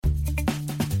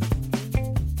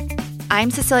I'm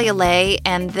Cecilia Lay,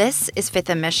 and this is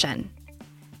Fifth & Mission.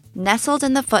 Nestled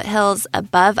in the foothills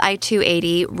above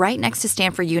I-280, right next to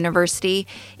Stanford University,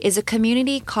 is a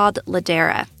community called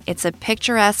Ladera. It's a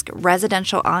picturesque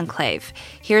residential enclave.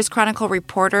 Here's Chronicle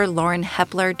reporter Lauren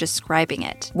Hepler describing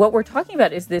it. What we're talking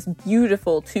about is this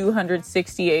beautiful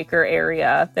 260-acre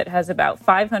area that has about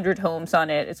 500 homes on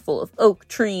it. It's full of oak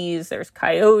trees, there's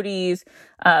coyotes,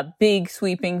 big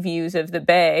sweeping views of the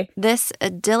bay. This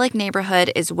idyllic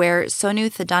neighborhood is where Sonu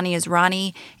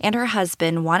Thadaniasrani and her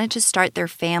husband wanted to start their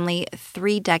family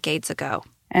 3 decades ago.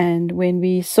 And when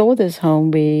we saw this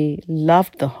home, we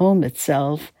loved the home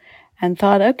itself and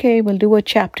thought, okay, we'll do a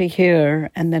chapter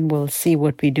here and then we'll see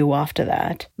what we do after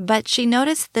that. But she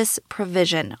noticed this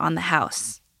provision on the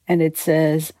house. And it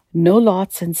says, no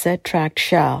lots in said tract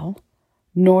shall,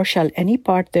 nor shall any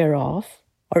part thereof,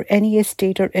 or any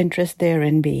estate or interest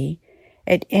therein be,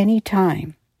 at any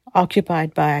time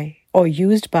occupied by or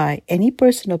used by any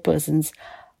person or persons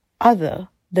other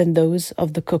than those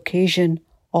of the Caucasian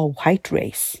or white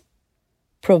race,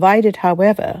 provided,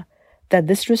 however, that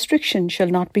this restriction shall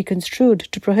not be construed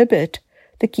to prohibit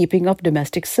the keeping of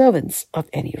domestic servants of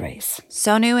any race.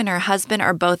 Sonu and her husband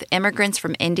are both immigrants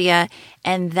from India,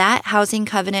 and that housing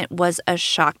covenant was a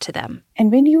shock to them. And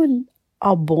when you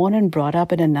are born and brought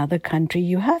up in another country,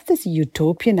 you have this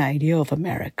utopian idea of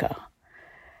America.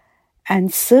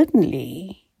 And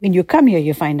certainly, when you come here,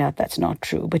 you find out that's not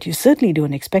true, but you certainly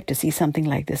don't expect to see something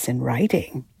like this in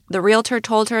writing. The realtor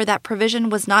told her that provision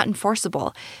was not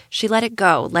enforceable. She let it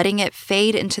go, letting it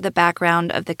fade into the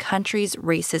background of the country's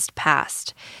racist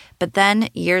past. But then,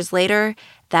 years later,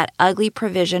 that ugly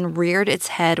provision reared its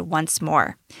head once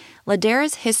more.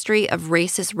 Ladera's history of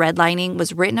racist redlining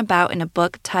was written about in a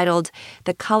book titled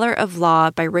The Color of Law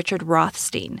by Richard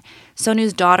Rothstein.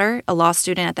 Sonu's daughter, a law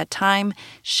student at that time,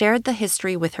 shared the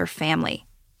history with her family.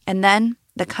 And then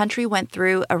the country went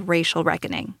through a racial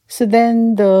reckoning. So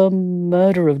then the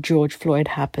murder of George Floyd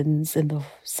happens in the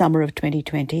summer of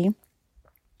 2020.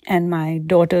 And my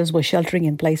daughters were sheltering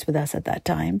in place with us at that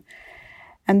time.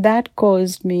 And that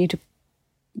caused me to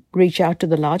reach out to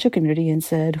the larger community and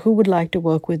said, who would like to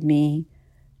work with me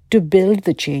to build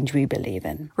the change we believe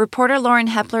in? Reporter Lauren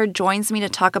Hepler joins me to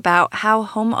talk about how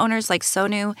homeowners like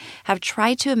Sonu have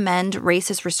tried to amend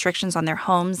racist restrictions on their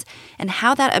homes and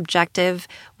how that objective,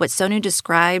 what Sonu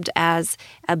described as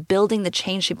building the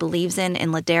change she believes in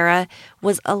Ladera,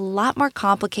 was a lot more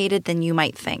complicated than you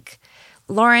might think.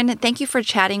 Lauren, thank you for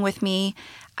chatting with me.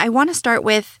 I want to start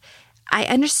with, I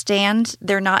understand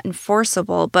they're not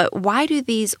enforceable, but why do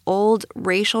these old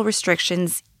racial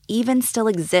restrictions even still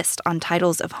exist on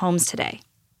titles of homes today?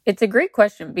 It's a great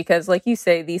question because, like you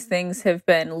say, these things have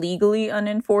been legally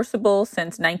unenforceable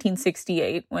since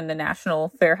 1968 when the National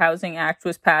Fair Housing Act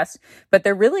was passed, but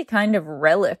they're really kind of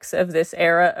relics of this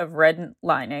era of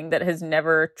redlining that has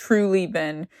never truly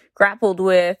been grappled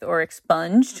with or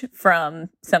expunged from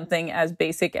something as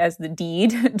basic as the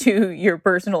deed to your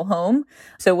personal home.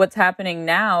 So what's happening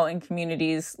now in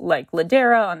communities like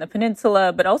Ladera on the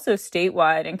peninsula, but also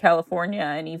statewide in California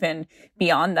and even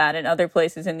beyond that in other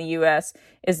places in the U.S.,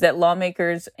 is that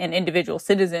lawmakers and individual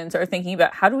citizens are thinking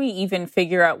about how do we even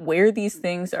figure out where these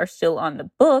things are still on the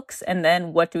books, and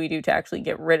then what do we do to actually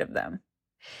get rid of them?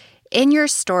 In your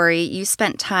story, you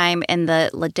spent time in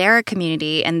the Ladera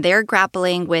community, and they're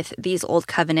grappling with these old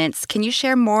covenants. Can you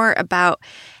share more about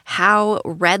how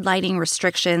redlining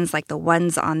restrictions like the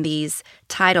ones on these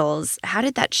titles, how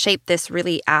did that shape this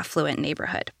really affluent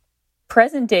neighborhood?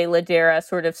 Present-day Ladera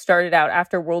sort of started out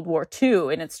after World War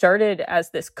II, and it started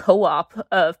as this co-op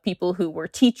of people who were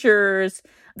teachers,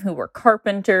 who were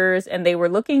carpenters, and they were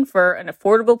looking for an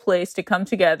affordable place to come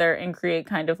together and create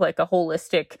kind of like a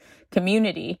holistic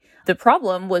community. The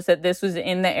problem was that this was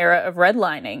in the era of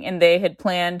redlining, and they had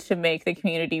planned to make the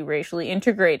community racially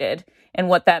integrated. And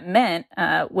what that meant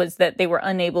was that they were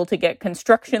unable to get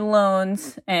construction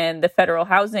loans, and the Federal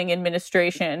Housing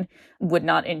Administration would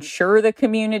not insure the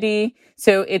community.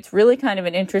 So it's really kind of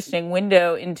an interesting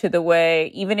window into the way,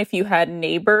 even if you had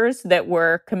neighbors that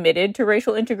were committed to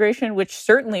racial integration, which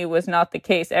certainly was not the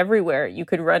case everywhere, you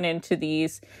could run into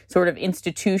these sort of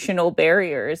institutional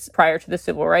barriers prior to the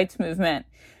Civil Rights Movement.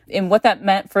 And what that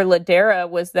meant for Ladera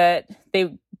was that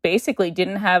they basically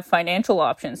didn't have financial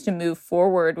options to move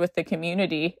forward with the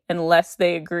community unless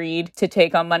they agreed to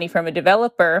take on money from a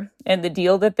developer. And the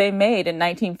deal that they made in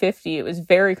 1950, it was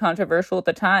very controversial at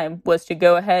the time, was to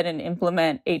go ahead and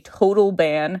implement a total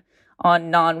ban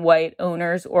on non-white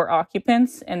owners or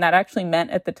occupants. And that actually meant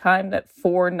at the time that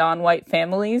 4 non-white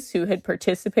families who had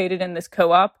participated in this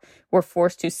co-op were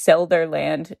forced to sell their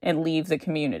land and leave the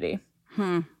community.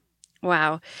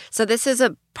 Wow. So this is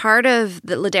a part of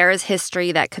the Ladera's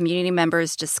history that community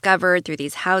members discovered through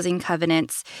these housing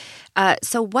covenants.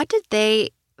 So what did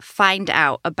they find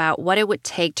out about what it would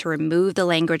take to remove the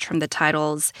language from the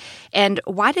titles? And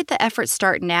why did the effort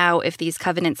start now if these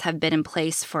covenants have been in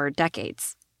place for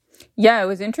decades? Yeah, it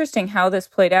was interesting how this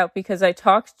played out because I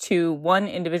talked to one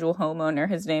individual homeowner.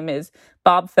 His name is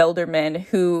Bob Felderman,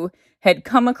 who had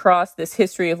come across this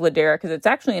history of Ladera because it's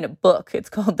actually in a book. It's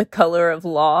called The Color of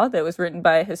Law that was written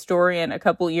by a historian a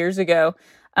couple years ago.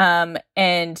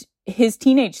 And his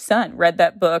teenage son read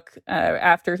that book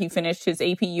after he finished his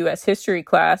AP US history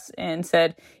class and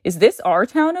said, "Is this our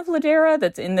town of Ladera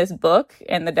that's in this book?"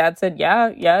 And the dad said, yeah,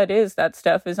 it is. That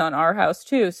stuff is on our house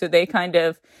too. So they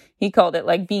he called it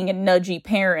like being a nudgy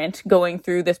parent going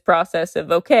through this process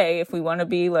of, okay, if we want to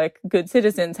be like good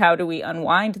citizens, how do we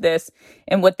unwind this?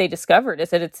 And what they discovered is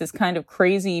that it's this kind of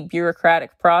crazy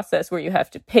bureaucratic process where you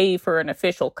have to pay for an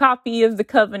official copy of the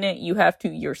covenant. You have to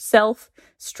yourself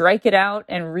strike it out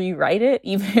and rewrite it,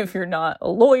 even if you're not a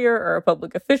lawyer or a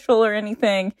public official or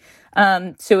anything.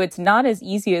 So it's not as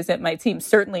easy as it might seem.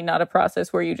 Certainly not a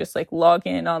process where you just like log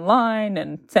in online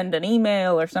and send an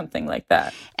email or something like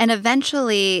that. And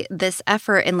eventually, this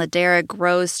effort in Ladera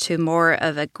grows to more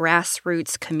of a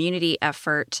grassroots community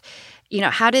effort.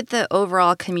 How did the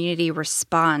overall community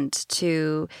respond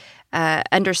to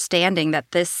understanding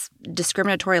that this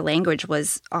discriminatory language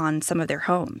was on some of their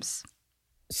homes?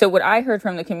 So what I heard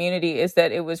from the community is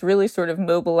that it was really sort of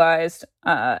mobilized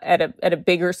at a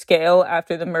bigger scale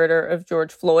after the murder of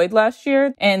George Floyd last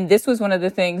year. And this was one of the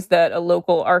things that a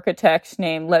local architect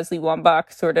named Leslie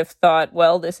Wambach sort of thought,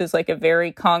 well, this is like a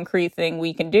very concrete thing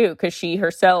we can do, because she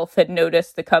herself had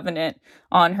noticed the covenant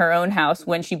on her own house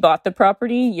when she bought the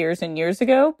property years and years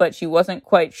ago, but she wasn't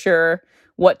quite sure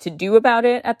what to do about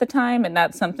it at the time. And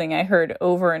that's something I heard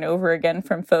over and over again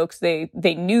from folks. They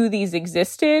knew these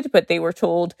existed, but they were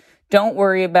told, don't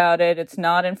worry about it. It's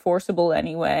not enforceable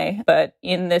anyway. But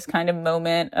in this kind of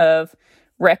moment of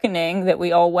reckoning that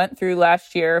we all went through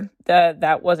last year,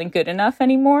 that wasn't good enough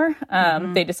anymore.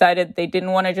 They decided they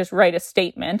didn't want to just write a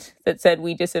statement that said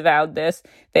we disavowed this.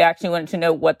 They actually wanted to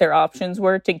know what their options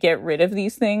were to get rid of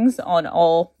these things on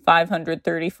all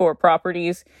 534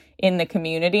 properties in the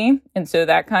community. And so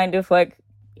that kind of like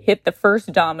hit the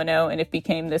first domino, and it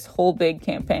became this whole big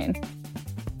campaign.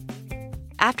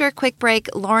 After a quick break,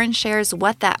 Lauren shares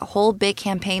what that whole big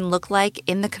campaign looked like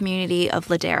in the community of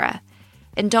Ladera.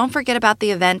 And don't forget about the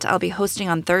event I'll be hosting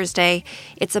on Thursday.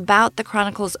 It's about the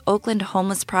Chronicle's Oakland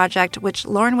Homeless Project, which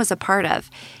Lauren was a part of.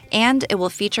 And it will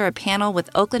feature a panel with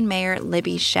Oakland Mayor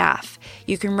Libby Schaaf.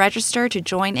 You can register to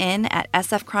join in at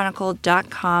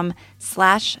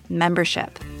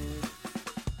sfchronicle.com/membership.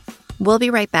 We'll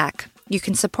be right back. You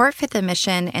can support Fifth and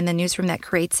Mission and the newsroom that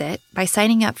creates it by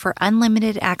signing up for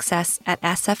unlimited access at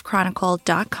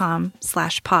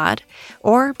sfchronicle.com/pod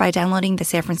or by downloading the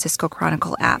San Francisco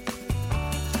Chronicle app.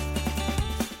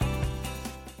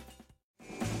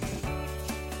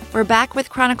 We're back with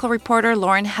Chronicle reporter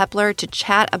Lauren Hepler to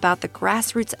chat about the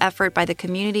grassroots effort by the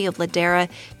community of Ladera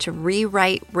to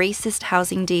rewrite racist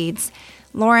housing deeds.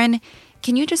 Lauren,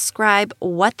 can you describe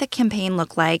what the campaign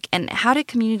looked like and how did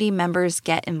community members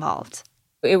get involved?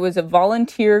 It was a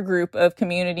volunteer group of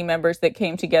community members that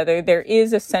came together. There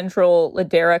is a central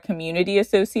Ladera Community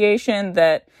Association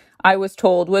that I was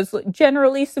told was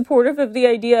generally supportive of the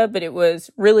idea, but it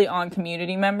was really on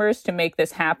community members to make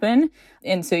this happen.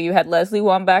 And so you had Leslie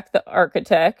Wambach, the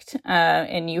architect,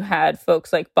 and you had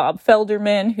folks like Bob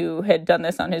Felderman, who had done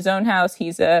this on his own house.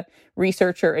 He's a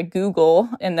researcher at Google.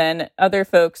 And then other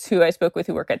folks who I spoke with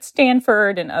who work at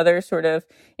Stanford and other sort of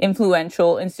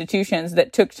influential institutions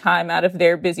that took time out of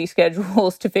their busy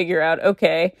schedules to figure out,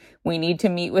 okay, we need to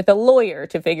meet with a lawyer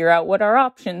to figure out what our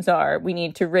options are. We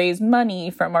need to raise money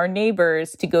from our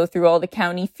neighbors to go through all the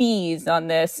county fees on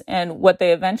this. And what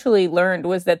they eventually learned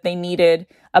was that they needed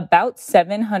about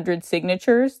 700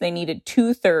 signatures. They needed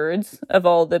 2/3 of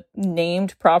all the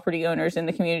named property owners in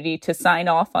the community to sign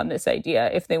off on this idea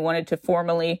if they wanted to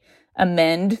formally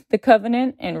amend the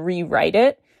covenant and rewrite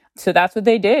it. So that's what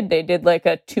they did. They did like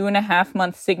a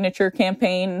 2.5-month signature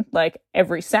campaign, like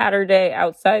every Saturday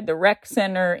outside the rec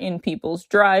center, in people's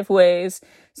driveways.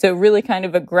 So really kind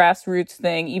of a grassroots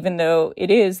thing, even though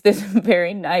it is this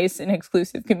very nice and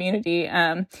exclusive community.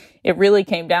 It really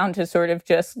came down to sort of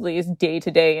just these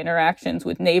day-to-day interactions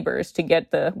with neighbors to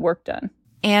get the work done.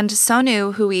 And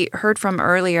Sonu, who we heard from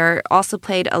earlier, also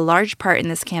played a large part in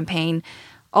this campaign.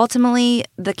 Ultimately,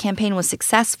 the campaign was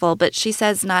successful, but she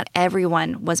says not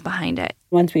everyone was behind it.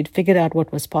 Once we'd figured out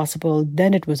what was possible,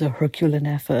 then it was a Herculean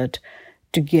effort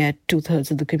to get 2/3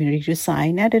 of the community to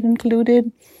sign. And it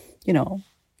included,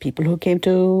 people who came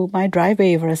to my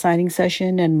driveway for a signing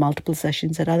session and multiple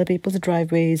sessions at other people's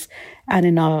driveways and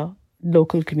in our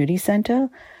local community center.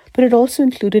 But it also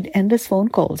included endless phone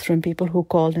calls from people who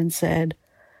called and said,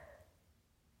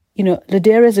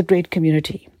 Ladera is a great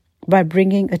community. By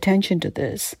bringing attention to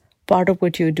this, part of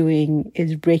what you're doing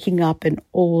is breaking up an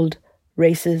old,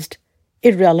 racist,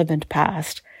 irrelevant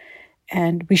past,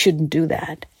 and we shouldn't do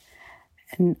that.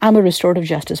 And I'm a restorative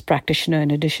justice practitioner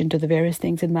in addition to the various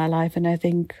things in my life, and I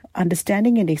think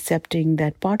understanding and accepting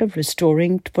that part of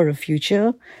restoring for a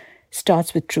future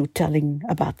starts with truth-telling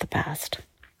about the past.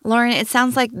 Lauren, it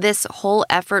sounds like this whole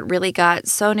effort really got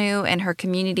Sonu and her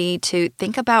community to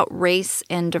think about race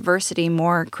and diversity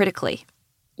more critically.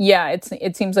 Yeah,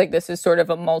 it seems like this is sort of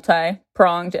a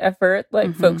multi-pronged effort.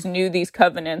 Like folks knew these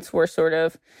covenants were sort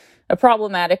of a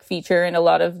problematic feature in a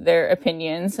lot of their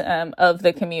opinions of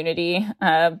the community.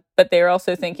 But they're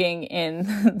also thinking in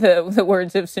the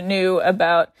words of Sonu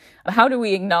about how do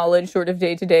we acknowledge sort of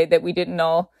day to day that we didn't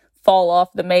all fall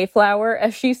off the Mayflower,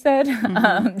 as she said,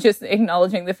 just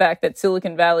acknowledging the fact that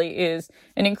Silicon Valley is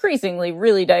an increasingly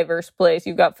really diverse place.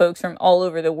 You've got folks from all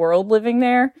over the world living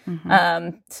there.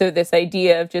 So this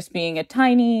idea of just being a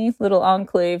tiny little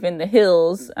enclave in the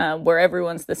hills where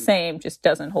everyone's the same just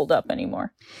doesn't hold up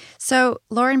anymore. So,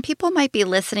 Lauren, people might be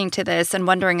listening to this and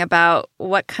wondering about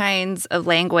what kinds of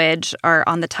language are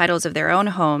on the titles of their own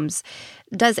homes.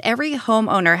 Does every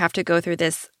homeowner have to go through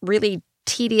this really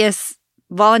tedious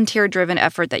volunteer-driven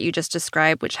effort that you just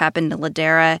described, which happened in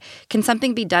Ladera? Can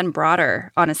something be done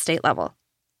broader on a state level?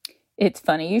 It's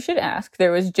funny you should ask.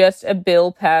 There was just a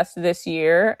bill passed this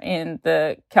year in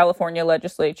the California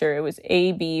legislature. It was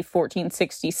AB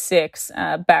 1466,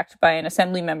 backed by an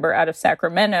assembly member out of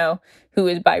Sacramento who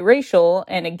is biracial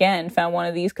and, again, found one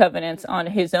of these covenants on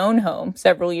his own home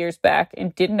several years back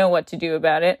and didn't know what to do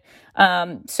about it.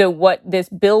 So what this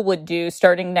bill would do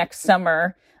starting next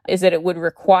summer is that it would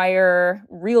require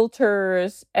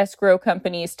realtors, escrow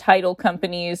companies, title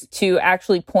companies to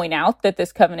actually point out that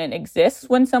this covenant exists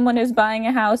when someone is buying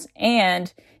a house,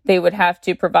 and they would have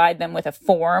to provide them with a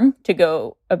form to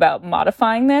go about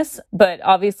modifying this. But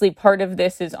obviously part of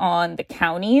this is on the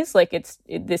counties.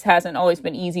 This hasn't always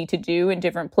been easy to do in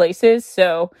different places.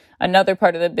 So another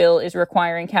part of the bill is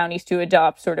requiring counties to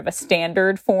adopt sort of a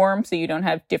standard form so you don't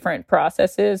have different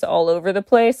processes all over the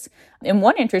place. And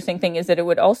one interesting thing is that it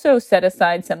would also set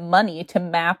aside some money to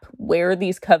map where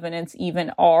these covenants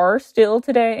even are still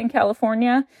today in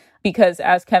California. Because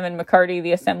as Kevin McCarty,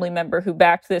 the assembly member who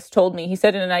backed this, told me, he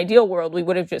said in an ideal world, we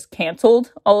would have just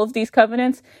canceled all of these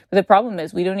covenants. But the problem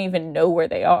is we don't even know where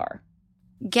they are.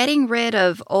 Getting rid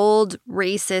of old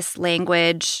racist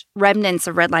language, remnants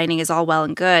of redlining is all well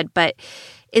and good, but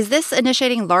is this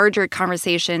initiating larger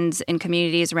conversations in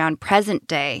communities around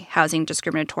present-day housing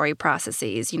discriminatory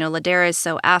processes? Ladera is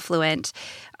so affluent.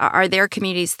 Are there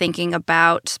communities thinking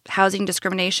about housing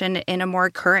discrimination in a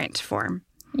more current form?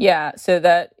 Yeah, so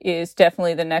that is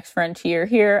definitely the next frontier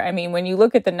here. I mean, when you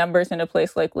look at the numbers in a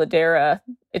place like Ladera,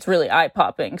 it's really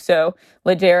eye-popping. So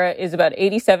Ladera is about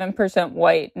 87%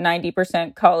 white,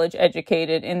 90% college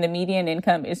educated, and the median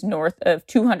income is north of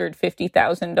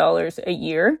 $250,000 a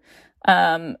year.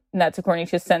 And that's according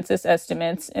to census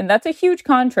estimates. And that's a huge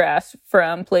contrast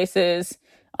from places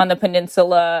on the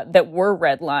peninsula that were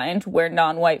redlined, where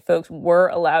non-white folks were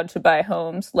allowed to buy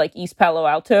homes, like East Palo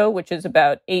Alto, which is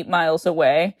about 8 miles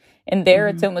away. And there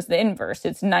it's almost the inverse.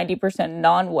 It's 90%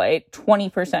 non-white,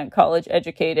 20% college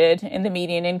educated, and the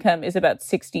median income is about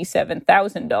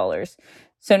 $67,000.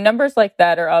 So numbers like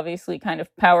that are obviously kind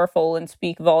of powerful and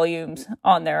speak volumes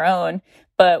on their own.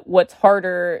 But what's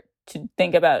harder to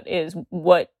think about is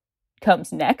what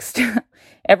comes next.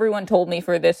 Everyone told me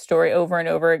for this story over and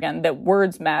over again that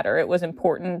words matter. It was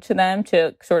important to them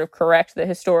to sort of correct the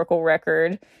historical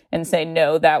record and say,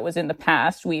 no, that was in the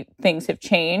past. Things have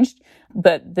changed.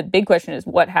 But the big question is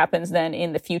what happens then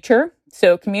in the future?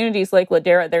 So communities like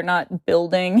Ladera, they're not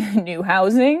building new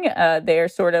housing. They're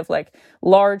sort of like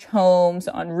large homes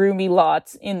on roomy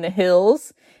lots in the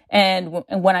hills. And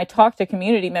when I talk to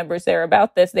community members there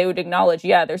about this, they would acknowledge,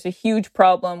 yeah, there's a huge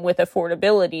problem with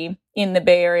affordability in the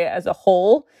Bay Area as a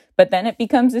whole. But then it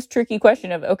becomes this tricky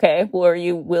question of, okay, well, are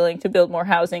you willing to build more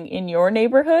housing in your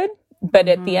neighborhood? But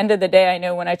at the end of the day, I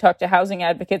know when I talk to housing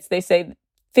advocates, they say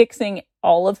fixing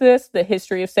all of this, the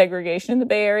history of segregation in the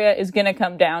Bay Area, is going to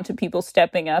come down to people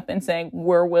stepping up and saying,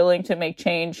 we're willing to make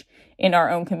change in our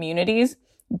own communities.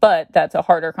 But that's a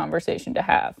harder conversation to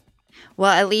have.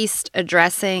 Well, at least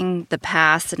addressing the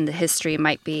past and the history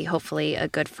might be hopefully a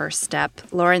good first step.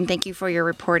 Lauren, thank you for your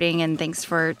reporting and thanks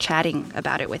for chatting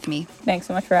about it with me. Thanks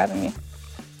so much for having me.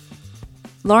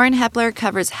 Lauren Hepler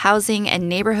covers housing and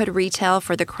neighborhood retail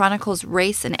for the Chronicle's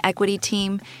Race and Equity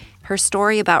team. Her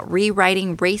story about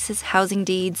rewriting racist housing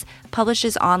deeds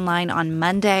publishes online on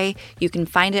Monday. You can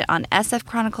find it on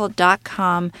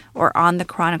sfchronicle.com or on the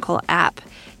Chronicle app.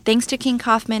 Thanks to King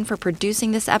Kaufman for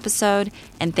producing this episode,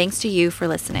 and thanks to you for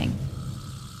listening.